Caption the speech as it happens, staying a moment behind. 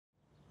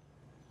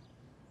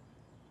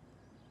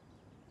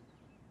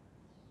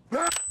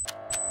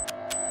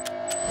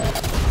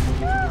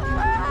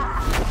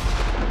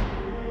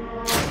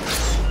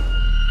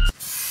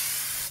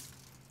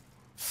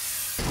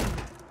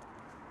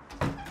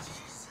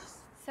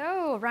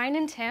So Ryan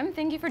and Tim,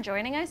 thank you for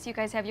joining us. You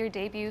guys have your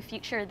debut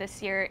feature this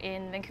year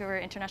in Vancouver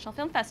International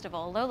Film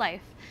Festival,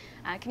 Lowlife.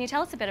 Can you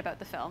tell us a bit about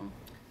the film?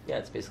 Yeah,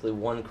 it's basically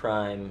one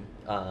crime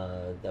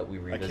that we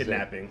revisit. A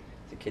kidnapping.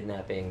 It's a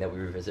kidnapping that we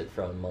revisit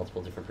from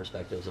multiple different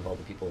perspectives of all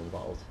the people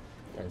involved.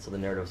 And so the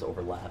narratives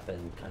overlap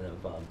and kind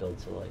of build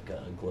to like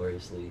a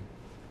gloriously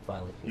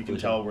violent conclusion. You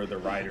can tell we're the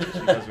writers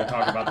because we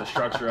talk about the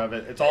structure of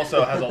it. It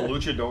also has a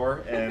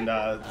luchador and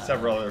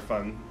several other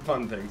fun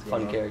things going on.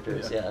 Fun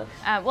characters,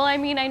 yeah. Well, I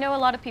mean, I know a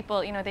lot of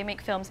people, you know, they make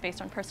films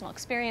based on personal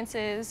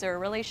experiences or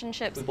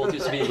relationships. We both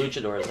used to be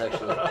luchadors,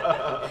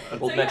 actually.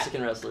 Both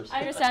Mexican wrestlers.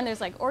 I understand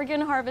there's like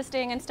organ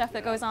harvesting and stuff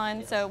that goes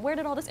on. Yes. So where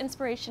did all this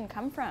inspiration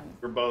come from?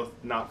 We're both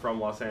not from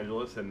Los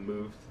Angeles and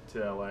moved to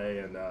LA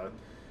and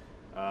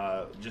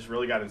just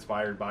really got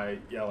inspired by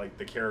like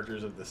the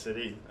characters of the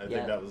city. I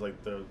think that was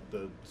like the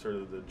sort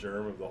of the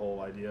germ of the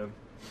whole idea.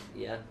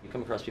 Yeah, you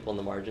come across people in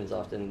the margins.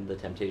 Often the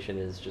temptation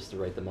is just to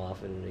write them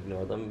off and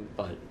ignore them.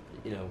 But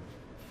you know,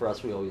 for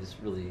us, we always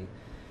really,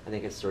 I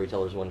think as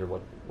storytellers, wonder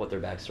what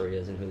their backstory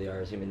is and who they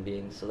are as human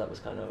beings. So that was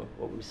kind of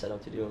what we set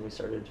out to do when we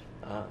started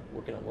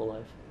working on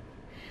Lowlife.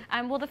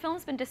 Well, the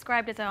film's been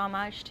described as an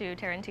homage to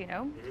Tarantino.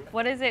 Mm-hmm.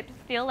 What does it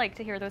feel like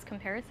to hear those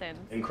comparisons?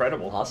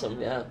 Incredible. Awesome,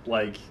 yeah.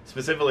 Like,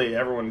 specifically,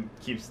 everyone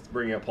keeps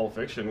bringing up Pulp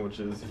Fiction, which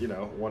is, you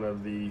know, one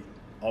of the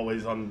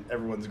always on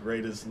everyone's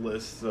greatest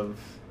lists of...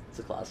 It's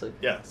a classic.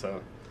 Yeah,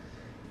 so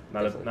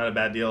not a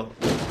bad deal.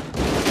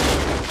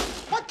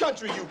 What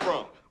country you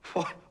from?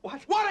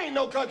 What ain't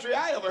no country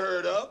I ever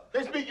heard of?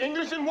 They speak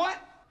English and what?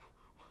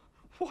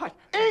 What?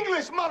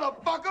 English,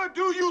 motherfucker!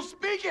 Do you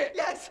speak it?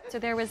 Yes! So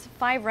there was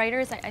 5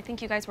 writers. I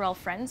think you guys were all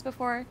friends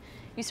before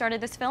you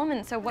started this film,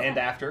 and so what... And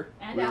after.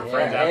 And we after. were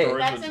friends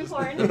afterwards. That's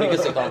important. The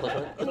biggest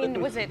accomplishment. I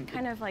mean, was it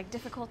kind of like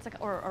difficult,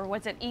 or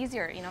was it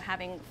easier, you know,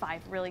 having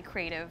 5 really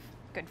creative,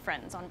 good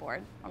friends on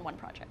board on one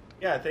project?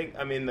 Yeah,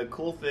 I mean, the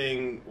cool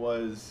thing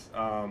was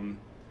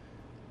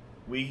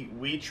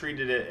we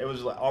treated it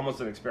was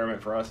almost an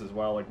experiment for us as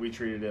well. Like, we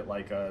treated it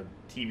like a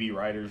TV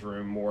writer's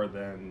room more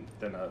than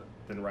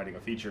writing a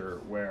feature,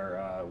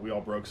 where we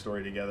all broke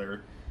story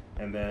together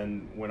and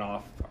then went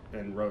off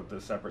and wrote the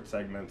separate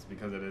segments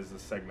because it is a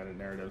segmented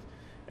narrative,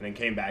 and then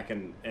came back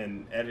and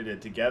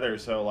edited together.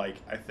 So like,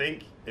 I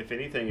think if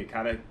anything, it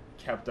kind of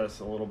kept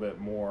us a little bit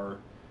more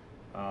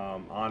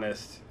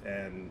honest,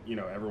 and you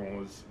know,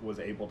 everyone was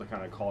able to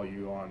kind of call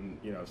you on,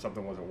 you know, if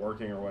something wasn't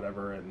working or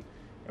whatever, and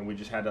we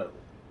just had to,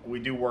 we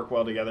do work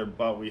well together,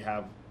 but we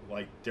have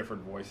like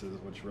different voices,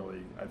 which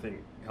really I think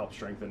helps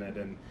strengthen it.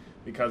 And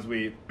because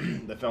the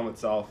film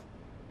itself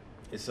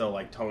is so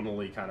like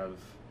tonally kind of,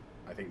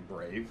 I think,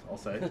 brave, I'll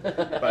say,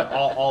 but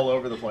all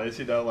over the place,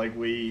 you know,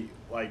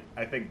 like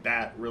I think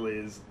that really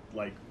is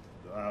like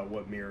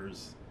what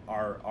mirrors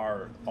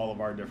all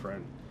of our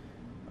different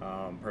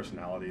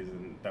personalities,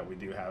 and that we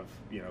do have,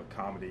 you know,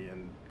 comedy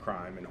and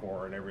crime and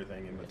horror and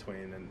everything in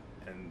between,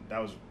 and that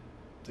was,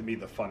 to me,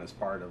 the funnest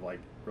part of like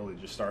really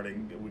just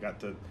starting. We got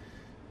to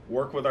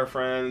work with our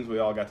friends. We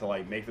all got to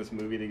like make this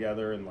movie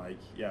together, and like,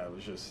 yeah,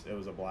 it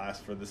was a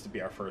blast for this to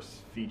be our first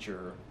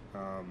feature.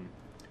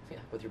 Yeah,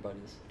 with your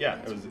buddies.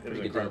 Yeah, it was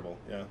incredible.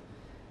 Yeah.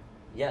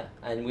 Yeah,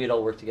 and we had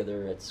all worked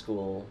together at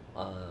school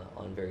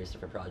on various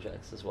different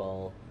projects as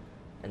well.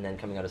 And then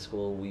coming out of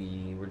school,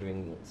 we were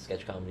doing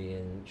sketch comedy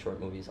and short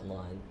movies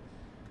online.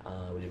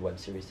 We did web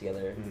series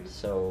together. Mm-hmm.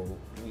 So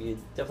we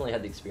definitely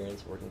had the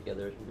experience of working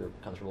together. We were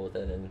comfortable with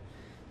it, and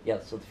yeah,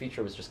 so the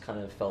feature was just kind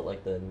of felt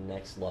like the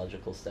next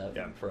logical step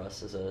for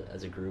us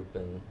as a group,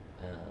 and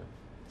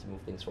to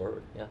move things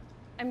forward. Yeah.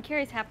 I'm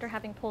curious, after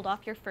having pulled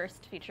off your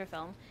first feature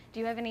film, do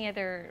you have any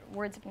other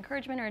words of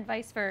encouragement or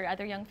advice for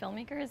other young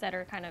filmmakers that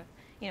are kind of,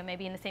 you know,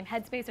 maybe in the same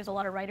headspace? There's a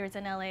lot of writers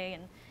in LA,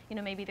 and you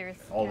know, maybe there's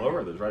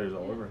there's writers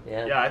all over.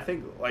 Yeah, I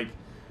think like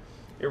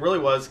it really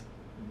was,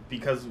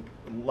 because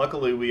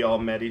luckily we all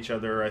met each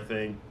other, I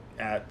think,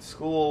 at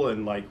school,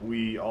 and like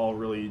we all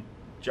really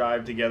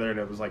jived together, and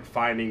it was like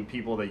finding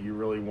people that you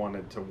really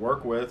wanted to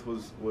work with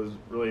was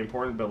really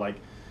important. But like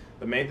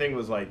the main thing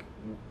was like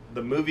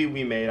the movie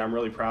we made, I'm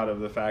really proud of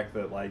the fact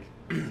that like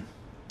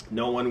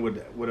no one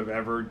would have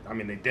ever, I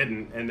mean, they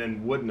didn't, and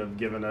then wouldn't have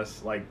given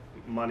us like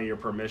money or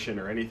permission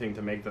or anything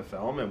to make the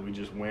film, and we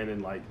just went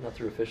and like, not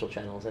through official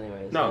channels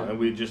anyways. No, and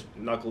we just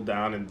knuckled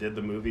down and did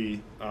the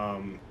movie.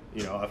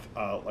 You know,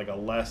 like a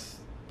less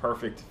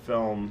perfect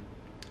film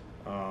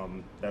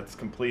that's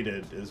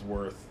completed is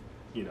worth,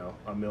 you know,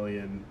 a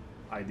million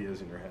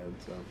ideas in your head.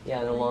 So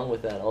yeah, and along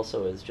with that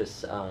also is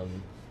just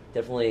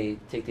definitely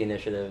take the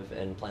initiative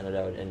and plan it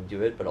out and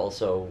do it, but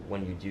also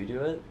when you do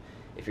it,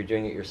 if you're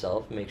doing it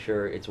yourself, make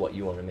sure it's what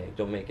you want to make.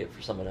 Don't make it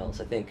for someone else.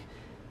 I think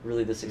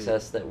really the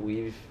success that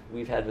we've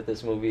had with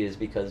this movie is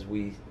because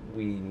we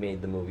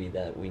made the movie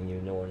that we knew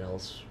no one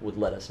else would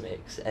let us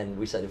make, and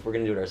we said if we're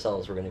going to do it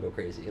ourselves, we're going to go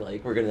crazy.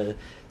 Like, we're going to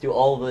do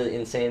all the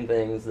insane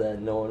things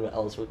that no one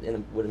else would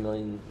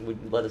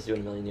let us do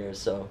in a million years.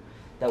 So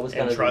that was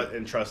kind of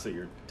and trust that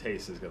your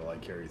taste is going to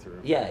like carry through.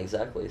 Yeah,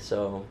 exactly.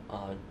 So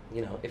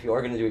you know, if you are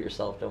going to do it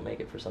yourself, don't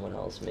make it for someone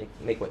else.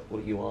 Make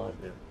what you want.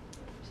 Yeah.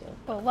 So.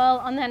 Cool. Well,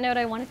 on that note,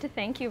 I wanted to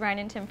thank you, Ryan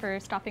and Tim, for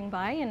stopping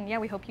by, and yeah,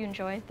 we hope you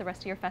enjoy the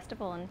rest of your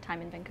festival and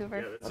time in Vancouver.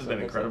 Yeah, this has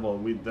been incredible.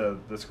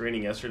 The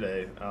screening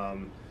yesterday,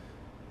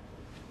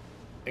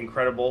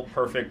 incredible,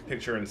 perfect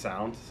picture and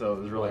sound. So it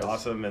was really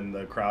awesome, and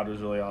the crowd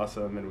was really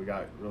awesome, and we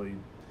got really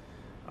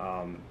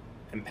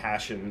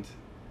impassioned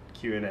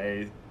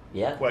Q&A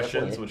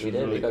questions, which is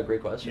really, we got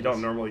great questions. You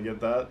don't normally get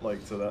that, like,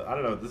 so that, I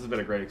don't know, this has been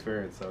a great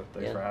experience, so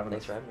thanks for having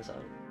us. Thanks for having us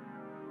out.